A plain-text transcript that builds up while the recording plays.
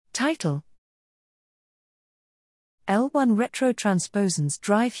Title: L1 retrotransposons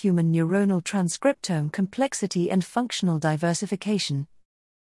drive human neuronal transcriptome complexity and functional diversification.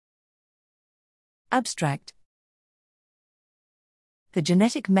 Abstract: The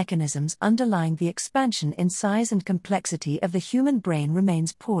genetic mechanisms underlying the expansion in size and complexity of the human brain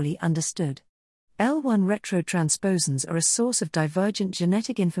remains poorly understood. L1 retrotransposons are a source of divergent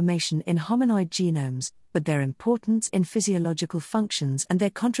genetic information in hominoid genomes, but their importance in physiological functions and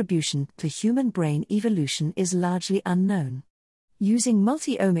their contribution to human brain evolution is largely unknown. Using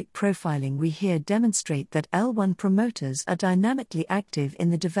multi-omic profiling, we here demonstrate that L1 promoters are dynamically active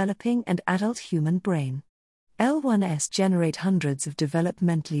in the developing and adult human brain. L1s generate hundreds of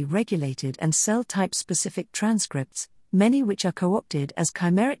developmentally regulated and cell-type specific transcripts, many which are co-opted as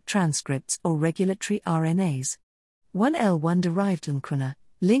chimeric transcripts or regulatory RNAs. One L1-derived LNQNA,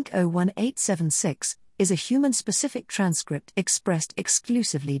 link 01876, is a human-specific transcript expressed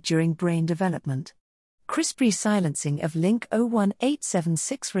exclusively during brain development. CRISPR silencing of link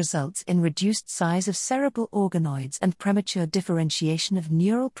 01876 results in reduced size of cerebral organoids and premature differentiation of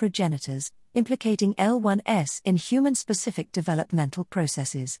neural progenitors, implicating L1s in human-specific developmental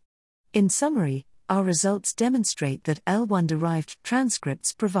processes. In summary, our results demonstrate that L1-derived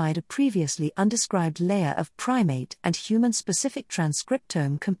transcripts provide a previously undescribed layer of primate and human-specific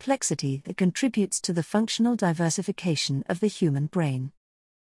transcriptome complexity that contributes to the functional diversification of the human brain.